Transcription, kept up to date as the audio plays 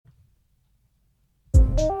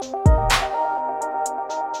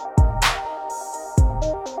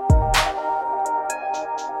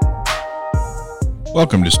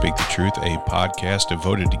Welcome to Speak the Truth, a podcast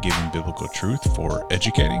devoted to giving biblical truth for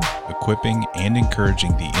educating, equipping, and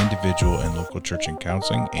encouraging the individual and local church in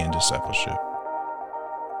counseling and discipleship.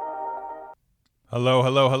 Hello,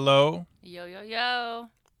 hello, hello. Yo, yo, yo.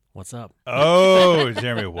 What's up? Oh,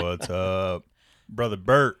 Jeremy, what's up? Brother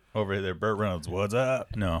Bert over there, Bert Reynolds, what's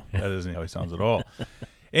up? No, that isn't how he sounds at all.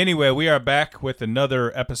 Anyway, we are back with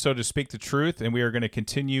another episode of Speak the Truth, and we are going to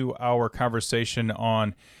continue our conversation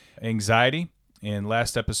on anxiety. In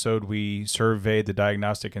last episode, we surveyed the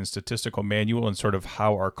Diagnostic and Statistical Manual and sort of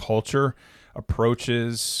how our culture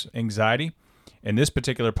approaches anxiety. In this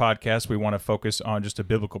particular podcast, we want to focus on just a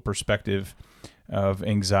biblical perspective of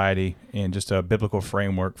anxiety and just a biblical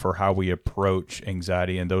framework for how we approach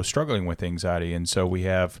anxiety and those struggling with anxiety. And so we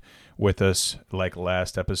have with us, like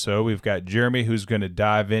last episode, we've got Jeremy who's going to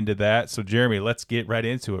dive into that. So Jeremy, let's get right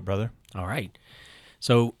into it, brother. All right.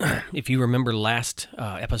 So if you remember last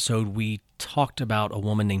episode, we talked about a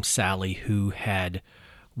woman named Sally who had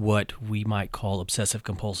what we might call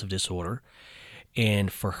obsessive-compulsive disorder.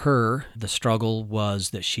 And for her, the struggle was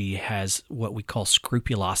that she has what we call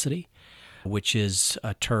scrupulosity, which is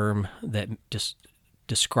a term that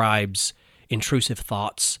describes intrusive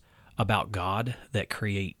thoughts about God that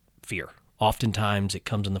create fear. Oftentimes, it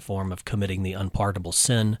comes in the form of committing the unpardonable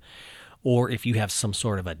sin, or if you have some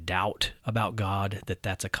sort of a doubt about God,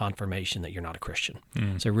 that's a confirmation that you're not a Christian.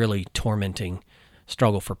 It's a really tormenting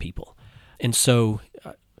struggle for people. And so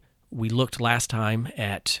we looked last time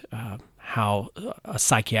at how a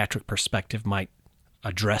psychiatric perspective might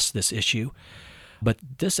address this issue. But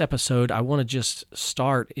this episode, I want to just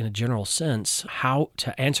start in a general sense, how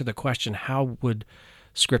to answer the question, how would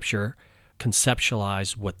Scripture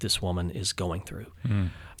conceptualize what this woman is going through?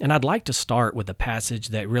 And I'd like to start with a passage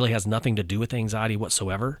that really has nothing to do with anxiety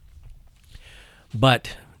whatsoever,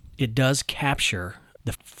 but it does capture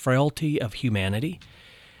the frailty of humanity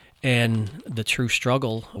and the true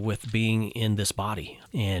struggle with being in this body.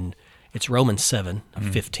 And it's Romans 7,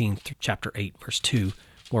 15 through chapter 8, verse 2.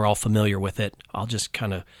 We're all familiar with it. I'll just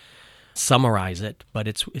kind of summarize it, but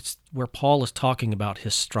it's where Paul is talking about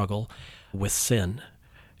his struggle with sin.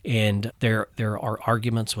 And there are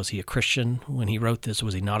arguments. Was he a Christian when he wrote this?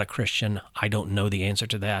 Was he not a Christian? I don't know the answer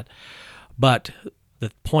to that. But the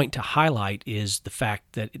point to highlight is the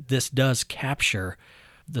fact that this does capture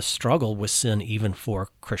the struggle with sin even for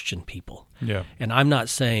Christian people. Yeah. And I'm not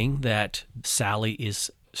saying that Sally is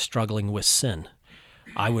struggling with sin.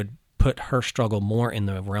 I would put her struggle more in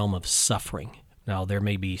the realm of suffering. Now, there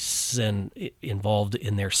may be sin involved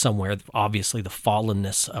in there somewhere. Obviously, the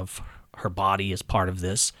fallenness of her body is part of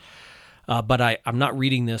this. But I'm not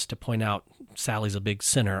reading this to point out Sally's a big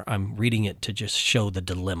sinner. I'm reading it to just show the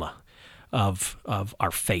dilemma of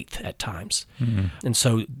our faith at times. And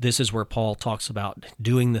so this is where Paul talks about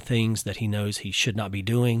doing the things that he knows he should not be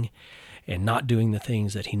doing and not doing the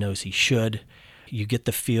things that he knows he should. You get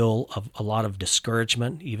the feel of a lot of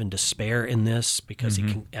discouragement, even despair in this, because he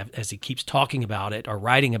can, as he keeps talking about it or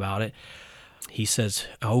writing about it, he says,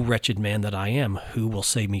 "Oh, wretched man that I am, who will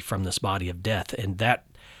save me from this body of death?" And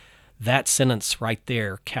that sentence right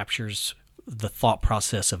there captures the thought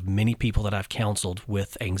process of many people that I've counseled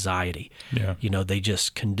with anxiety. Yeah. You know, they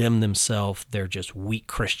just condemn themselves. They're just weak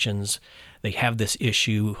Christians. They have this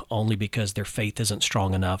issue only because their faith isn't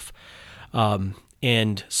strong enough.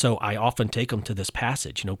 And so I often take them to this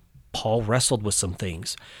passage. You know, Paul wrestled with some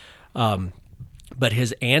things. But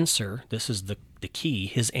his answer, this is the key,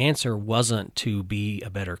 his answer wasn't to be a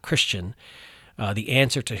better Christian. The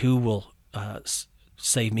answer to who will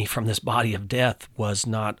save me from this body of death was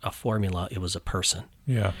not a formula, it was a person.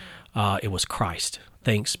 Yeah. It was Christ.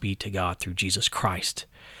 Thanks be to God through Jesus Christ.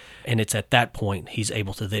 And it's at that point he's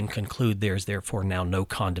able to then conclude there is therefore now no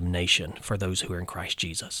condemnation for those who are in Christ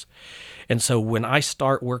Jesus. And so when I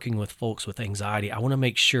start working with folks with anxiety, I want to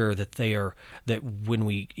make sure that that when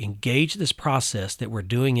we engage this process, that we're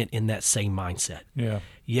doing it in that same mindset. Yeah.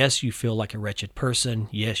 Yes, you feel like a wretched person.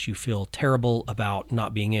 Yes, you feel terrible about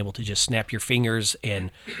not being able to just snap your fingers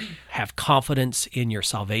and have confidence in your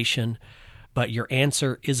salvation. But your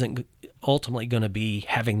answer isn't ultimately going to be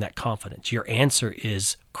having that confidence. Your answer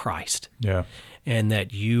is Christ. Yeah. And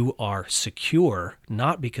that you are secure,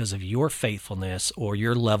 not because of your faithfulness or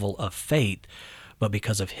your level of faith, but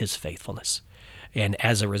because of his faithfulness. And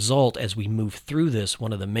as a result, as we move through this,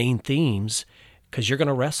 one of the main themes, because you're going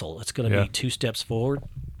to wrestle, it's going to be 2 steps forward,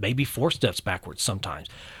 maybe 4 steps backwards sometimes.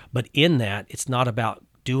 But in that, it's not about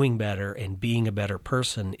doing better and being a better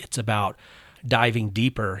person. It's about diving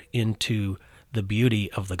deeper into the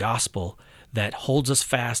beauty of the gospel that holds us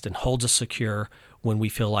fast and holds us secure when we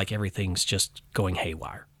feel like everything's just going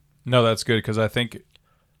haywire. No, that's good, because I think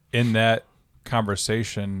in that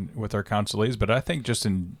conversation with our counselees, but I think just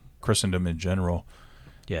in Christendom in general.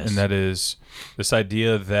 Yes. And that is this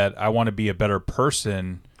idea that I want to be a better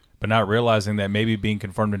person, but not realizing that maybe being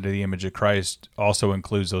conformed into the image of Christ also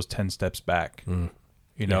includes those 10 steps back.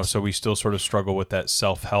 You know, so we still sort of struggle with that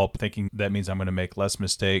self-help, thinking that means I'm going to make less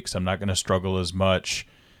mistakes, I'm not going to struggle as much,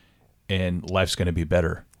 and life's going to be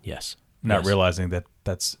better. Yes. Not realizing that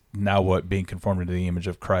that's now what being conformed into the image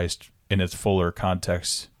of Christ in its fuller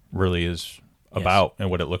context really is about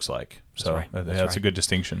and what it looks like. So that's a good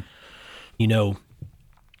distinction. You know,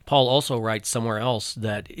 Paul also writes somewhere else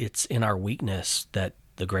that it's in our weakness that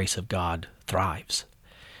the grace of God thrives.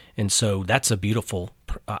 And so that's a beautiful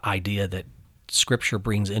idea that Scripture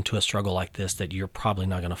brings into a struggle like this that you're probably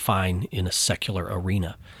not going to find in a secular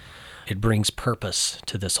arena. It brings purpose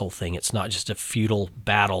to this whole thing. It's not just a futile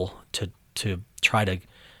battle to try to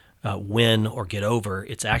win or get over.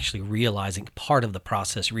 It's actually realizing, part of the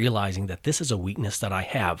process, realizing that this is a weakness that I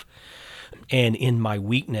have. And in my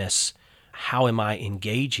weakness, how am I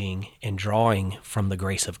engaging and drawing from the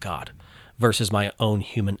grace of God versus my own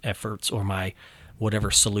human efforts or my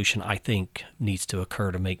whatever solution I think needs to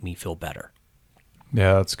occur to make me feel better.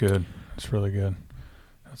 Yeah, that's good. That's really good.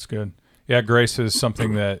 That's good. Yeah, grace is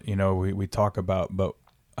something that, you know, we talk about, but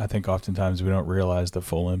I think oftentimes we don't realize the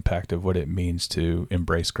full impact of what it means to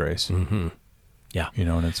embrace grace. Mm-hmm. Yeah. You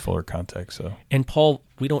know, in its fuller context. So. And Paul,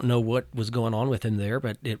 we don't know what was going on with him there,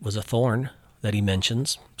 but it was a thorn that he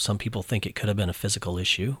mentions. Some people think it could have been a physical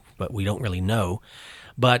issue, but we don't really know.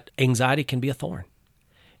 But anxiety can be a thorn.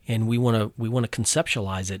 And we want to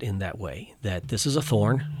conceptualize it in that way, that this is a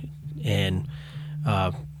thorn, and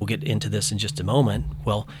we'll get into this in just a moment.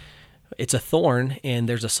 Well, it's a thorn, and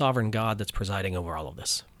there's a sovereign God that's presiding over all of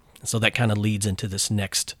this. So that kind of leads into this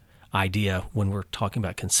next idea when we're talking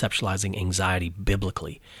about conceptualizing anxiety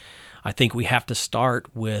biblically. I think we have to start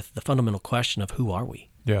with the fundamental question of who are we?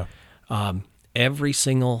 Yeah. Every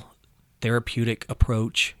single therapeutic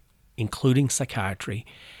approach, including psychiatry,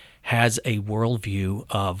 has a worldview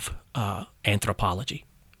of anthropology.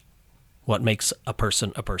 What makes a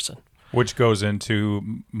person a person? Which goes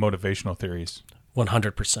into motivational theories.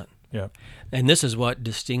 100%. Yeah. And this is what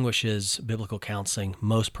distinguishes biblical counseling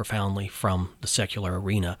most profoundly from the secular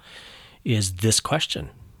arena, is this question: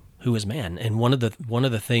 who is man? And one of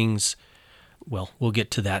the things, well, we'll get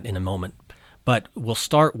to that in a moment, but we'll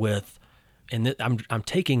start with, and I'm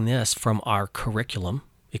taking this from our curriculum,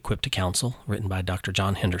 Equipped to Counsel, written by Dr.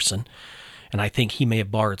 John Henderson, and I think he may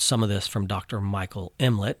have borrowed some of this from Dr. Michael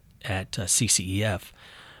Emlet at CCEF,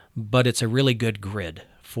 but it's a really good grid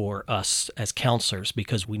for us as counselors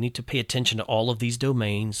because we need to pay attention to all of these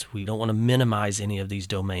domains. We don't want to minimize any of these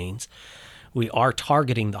domains. We are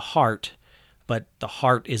targeting the heart, but the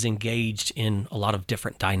heart is engaged in a lot of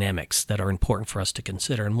different dynamics that are important for us to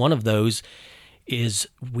consider. And one of those is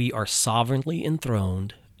we are sovereignly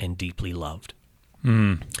enthroned and deeply loved.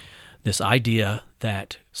 This idea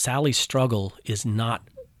that Sally's struggle is not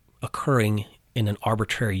occurring in an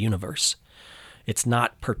arbitrary universe. It's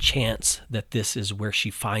not perchance that this is where she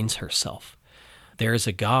finds herself. There is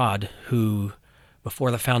a God who, before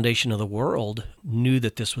the foundation of the world, knew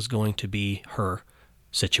that this was going to be her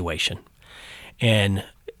situation. And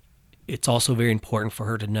it's also very important for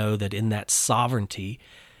her to know that in that sovereignty,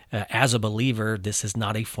 as a believer, this is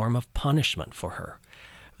not a form of punishment for her.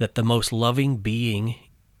 That the most loving being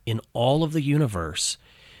in all of the universe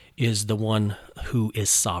is the one who is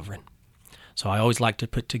sovereign. So I always like to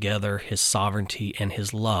put together his sovereignty and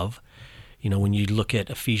his love. You know, when you look at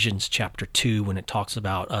Ephesians chapter 2, when it talks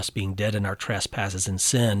about us being dead in our trespasses and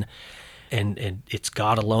sin, and it's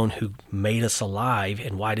God alone who made us alive.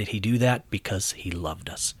 And why did he do that? Because he loved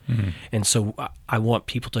us. Mm-hmm. And so I want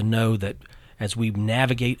people to know that as we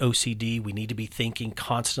navigate OCD, we need to be thinking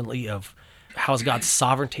constantly of how is God's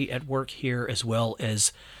sovereignty at work here, as well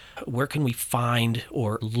as where can we find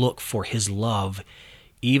or look for his love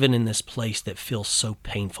even in this place that feels so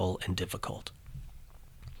painful and difficult.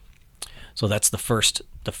 So that's the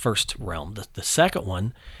first realm. The second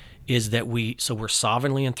one is that we're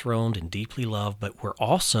sovereignly enthroned and deeply loved, but we're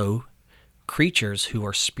also creatures who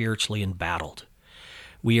are spiritually embattled.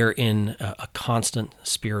 We are in a constant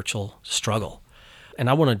spiritual struggle. And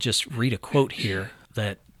I want to just read a quote here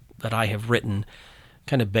that I have written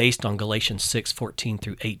kind of based on Galatians 6:14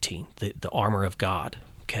 through 18, the armor of God.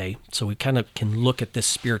 Okay, so we kind of can look at this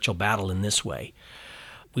spiritual battle in this way.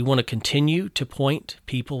 We want to continue to point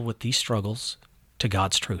people with these struggles to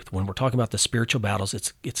God's truth. When we're talking about the spiritual battles,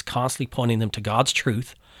 it's constantly pointing them to God's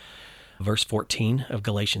truth, verse 14 of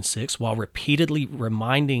Galatians 6, while repeatedly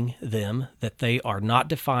reminding them that they are not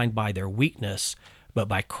defined by their weakness, but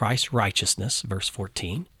by Christ's righteousness, verse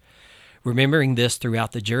 14. Remembering this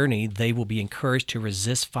throughout the journey, they will be encouraged to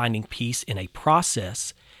resist finding peace in a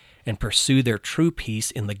process and pursue their true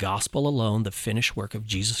peace in the gospel alone, the finished work of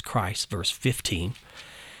Jesus Christ, verse 15.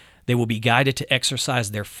 They will be guided to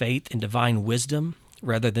exercise their faith in divine wisdom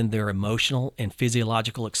rather than their emotional and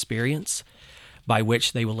physiological experience, by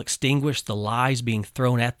which they will extinguish the lies being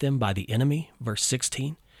thrown at them by the enemy, verse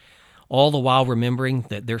 16. All the while remembering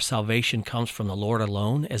that their salvation comes from the Lord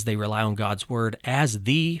alone, as they rely on God's word as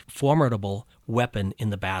the formidable weapon in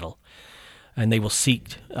the battle. And they will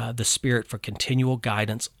seek the Spirit for continual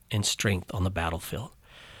guidance and strength on the battlefield.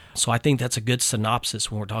 So I think that's a good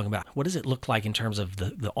synopsis when we're talking about what does it look like in terms of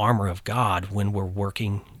the armor of God when we're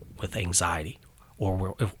working with anxiety,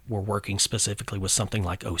 or if we're working specifically with something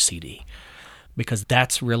like OCD, because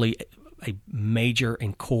that's really a major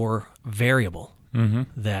and core variable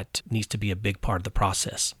that needs to be a big part of the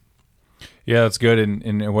process. Yeah, that's good.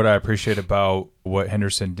 And what I appreciate about what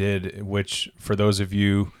Henderson did, which for those of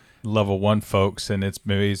you level 1 folks, and it's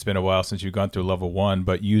been a while since you've gone through level 1,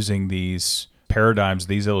 but using these paradigms,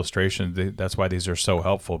 these illustrations, that's why these are so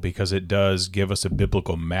helpful, because it does give us a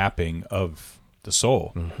biblical mapping of the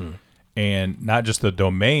soul. And not just the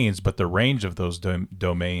domains, but the range of those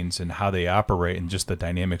domains and how they operate and just the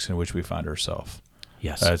dynamics in which we find ourselves.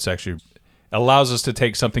 Yes. It's actually allows us to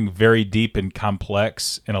take something very deep and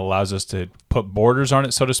complex and allows us to put borders on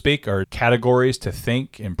it, so to speak, or categories to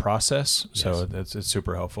think and process. Yes. So it's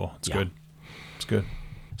super helpful. It's good. It's good.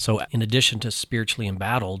 So in addition to spiritually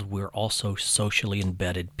embattled, we're also socially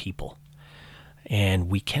embedded people. And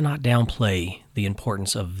we cannot downplay the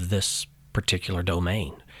importance of this particular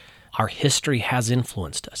domain. Our history has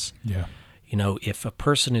influenced us. Yeah. You know, if a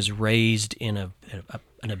person is raised in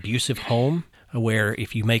an abusive home where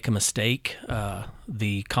if you make a mistake,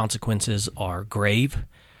 the consequences are grave,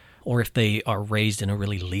 or if they are raised in a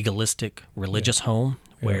really legalistic religious home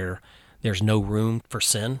where there's no room for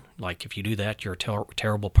sin, like if you do that, you're a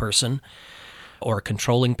terrible person, or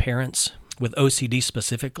controlling parents. With OCD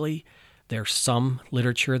specifically, there's some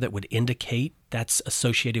literature that would indicate that's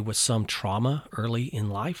associated with some trauma early in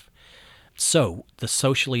life. So the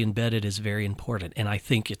socially embedded is very important, and I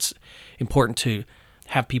think it's important to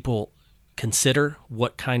have people consider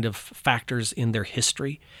what kind of factors in their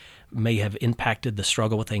history may have impacted the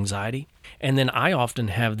struggle with anxiety. And then I often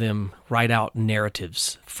have them write out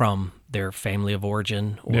narratives from their family of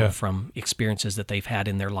origin or from experiences that they've had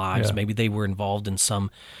in their lives. Yeah. Maybe they were involved in some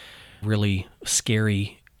really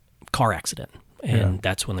scary car accident, and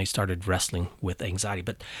that's when they started wrestling with anxiety.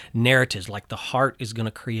 But narratives, like the heart is going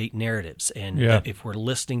to create narratives. And if we're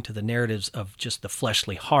listening to the narratives of just the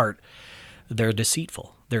fleshly heart, they're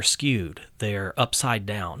deceitful, they're skewed, they're upside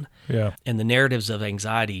down. Yeah. And the narratives of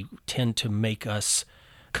anxiety tend to make us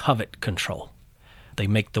covet control. They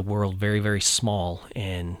make the world very, very small,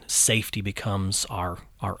 and safety becomes our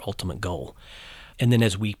ultimate goal. And then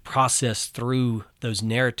as we process through those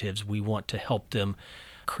narratives, we want to help them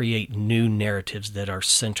create new narratives that are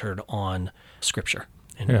centered on Scripture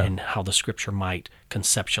and how the Scripture might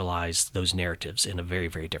conceptualize those narratives in a very,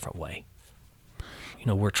 very different way. You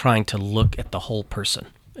know, we're trying to look at the whole person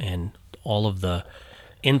and all of the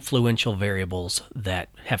influential variables that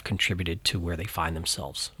have contributed to where they find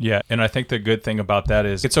themselves. Yeah, and I think the good thing about that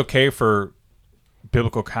is it's okay for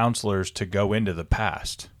biblical counselors to go into the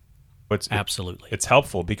past. Absolutely. It's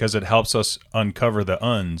helpful because it helps us uncover the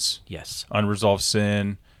uns. Yes. Unresolved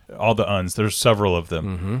sin, all the uns. There's several of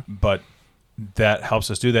them, but that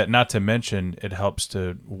helps us do that. Not to mention, it helps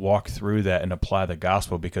to walk through that and apply the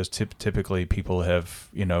gospel, because typically people have,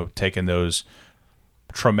 taken those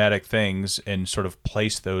traumatic things and sort of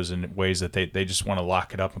placed those in ways that they just want to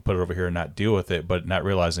lock it up and put it over here and not deal with it, but not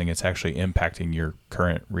realizing it's actually impacting your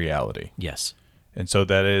current reality. Yes. And so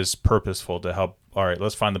that is purposeful to help. All right,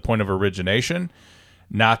 let's find the point of origination,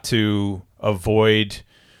 not to avoid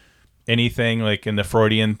anything like in the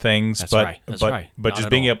Freudian things, That's but right. but just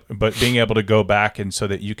being able to go back and so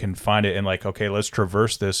that you can find it and like, okay, let's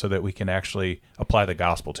traverse this so that we can actually apply the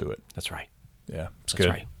gospel to it. That's right. Yeah, it's That's good.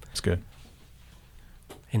 right. It's good.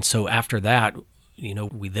 And so after that,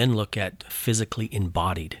 we then look at physically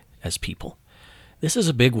embodied as people. This is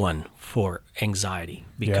a big one for anxiety,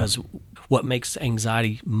 because what makes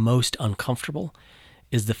anxiety most uncomfortable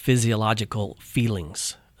is the physiological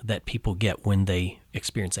feelings that people get when they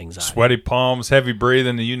experience anxiety. Sweaty palms, heavy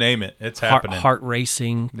breathing, you name it. It's happening. Heart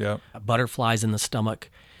racing, butterflies in the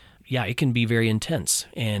stomach. Yeah, it can be very intense.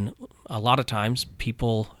 And a lot of times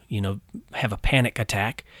people, have a panic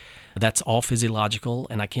attack. That's all physiological.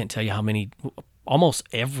 And I can't tell you how many, almost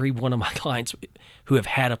every one of my clients who have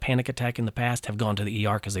had a panic attack in the past have gone to the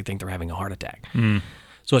ER because they think they're having a heart attack.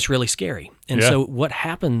 So it's really scary. And Yeah. so what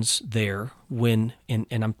happens there when, and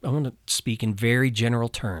I'm going to speak in very general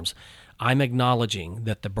terms, I'm acknowledging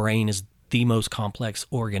that the brain is the most complex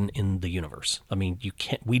organ in the universe. I mean,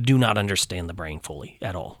 we do not understand the brain fully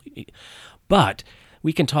at all. But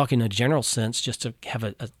we can talk in a general sense just to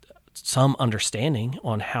have some understanding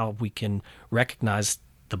on how we can recognize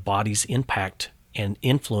the body's impact and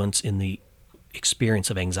influence in the experience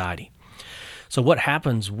of anxiety. So what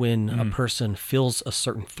happens when a person feels a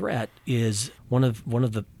certain threat is one of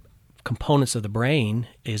the components of the brain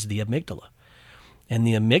is the amygdala. And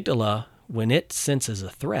the amygdala, when it senses a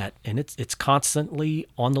threat, and it's constantly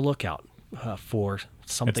on the lookout for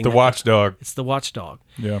something. It's the watchdog. It's the watchdog.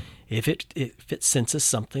 Yeah. If it senses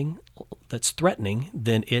something that's threatening,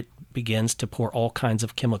 then it begins to pour all kinds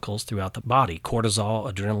of chemicals throughout the body, cortisol,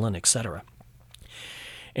 adrenaline, etc.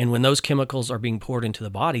 And when those chemicals are being poured into the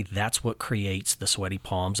body, that's what creates the sweaty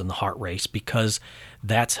palms and the heart race, because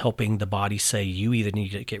that's helping the body say, you either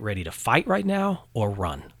need to get ready to fight right now or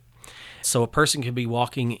run. So a person could be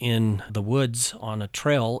walking in the woods on a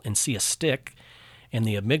trail and see a stick, and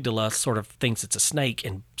the amygdala sort of thinks it's a snake,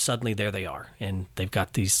 and suddenly there they are, and they've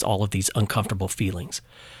got all of these uncomfortable feelings.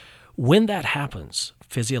 When that happens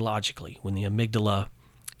physiologically, when the amygdala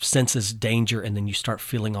senses danger and then you start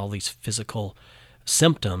feeling all these physical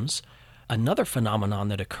symptoms, another phenomenon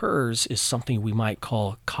that occurs is something we might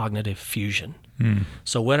call cognitive fusion.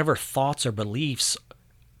 So whatever thoughts or beliefs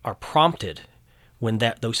are prompted when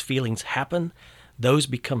those feelings happen, those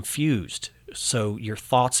become fused. So your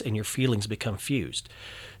thoughts and your feelings become fused.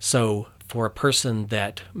 So for a person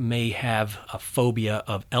that may have a phobia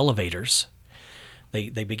of elevators, they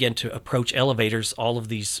begin to approach elevators, all of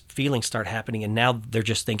these feelings start happening, and now they're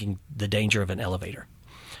just thinking the danger of an elevator.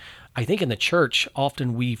 I think in the church,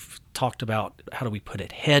 often we've talked about, how do we put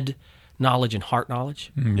it, head knowledge and heart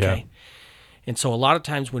knowledge. Yeah. Okay? And so a lot of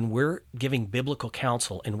times when we're giving biblical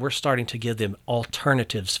counsel and we're starting to give them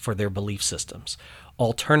alternatives for their belief systems,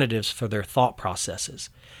 alternatives for their thought processes,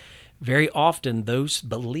 very often those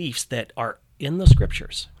beliefs that are in the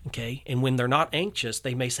scriptures, okay, and when they're not anxious,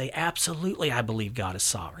 they may say, absolutely, I believe God is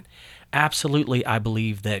sovereign. Absolutely, I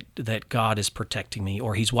believe that God is protecting me,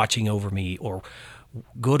 or he's watching over me, or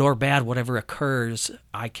good or bad, whatever occurs,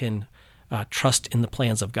 I can trust in the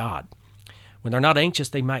plans of God. When they're not anxious,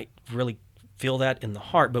 they might really feel that in the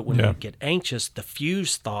heart, but when they get anxious, the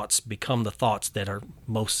fused thoughts become the thoughts that are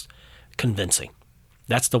most convincing.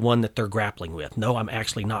 That's the one that they're grappling with. No, I'm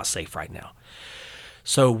actually not safe right now.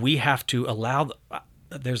 So we have to allow,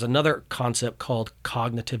 there's another concept called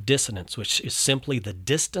cognitive dissonance, which is simply the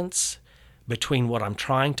distance between what I'm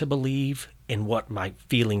trying to believe and what my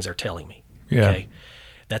feelings are telling me. Yeah. Okay?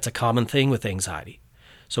 That's a common thing with anxiety.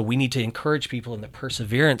 So we need to encourage people in the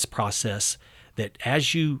perseverance process that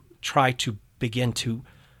as you try to begin to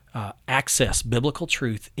access biblical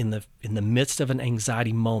truth in the midst of an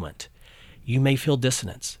anxiety moment, you may feel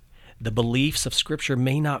dissonance. The beliefs of Scripture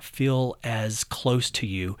may not feel as close to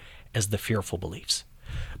you as the fearful beliefs.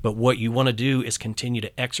 But what you want to do is continue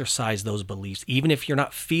to exercise those beliefs, even if you're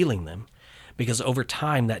not feeling them, because over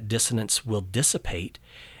time that dissonance will dissipate,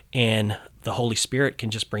 and the Holy Spirit can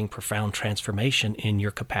just bring profound transformation in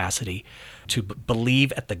your capacity to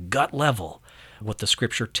believe at the gut level what the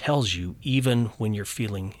Scripture tells you, even when you're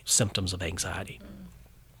feeling symptoms of anxiety.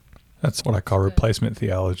 That's what I call replacement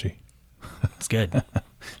theology. It's good.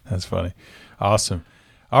 That's funny. Awesome.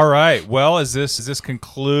 All right. Well, does this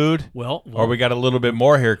conclude? Well, or we got a little bit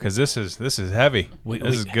more here, because this is heavy.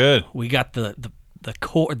 This is good. We got the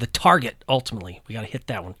core, the target. Ultimately, we got to hit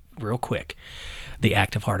that one real quick. The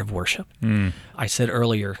active heart of worship. I said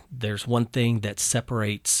earlier, there's one thing that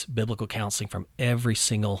separates biblical counseling from every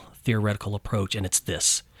single theoretical approach, and it's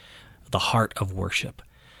this: the heart of worship.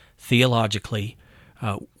 Theologically,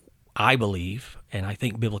 I believe, and I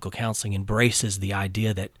think biblical counseling embraces the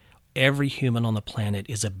idea that every human on the planet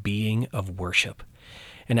is a being of worship.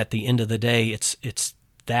 And at the end of the day, it's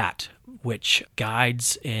that which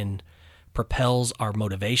guides and propels our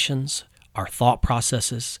motivations, our thought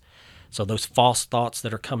processes. So those false thoughts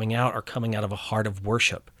that are coming out of a heart of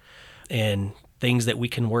worship. And things that we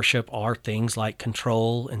can worship are things like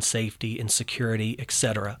control and safety and security,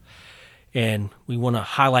 etc. And we want to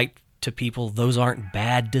highlight to people those aren't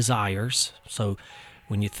bad desires. So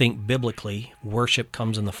when you think biblically, worship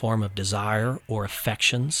comes in the form of desire or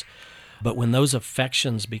affections. But when those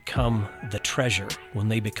affections become the treasure, when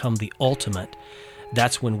they become the ultimate,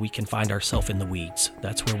 that's when we can find ourselves in the weeds.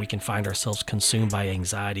 That's where we can find ourselves consumed by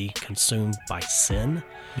anxiety, consumed by sin.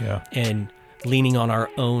 Yeah. And leaning on our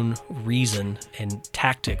own reason and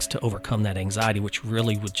tactics to overcome that anxiety, which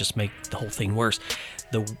really would just make the whole thing worse.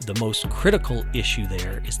 The most critical issue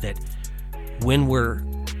there is that when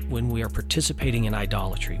we are participating in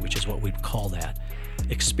idolatry, which is what we'd call that,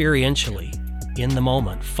 experientially, in the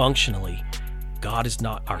moment, functionally, God is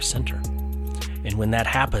not our center. And when that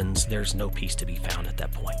happens, there's no peace to be found at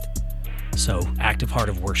that point. So active heart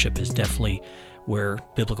of worship is definitely where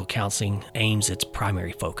biblical counseling aims its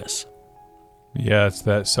primary focus. Yeah, it's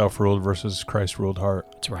that self-ruled versus Christ-ruled heart.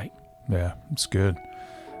 That's right. Yeah, it's good.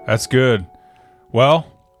 That's good. Well,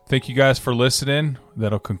 thank you guys for listening.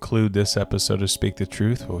 That'll conclude this episode of Speak the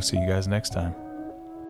Truth. We'll see you guys next time.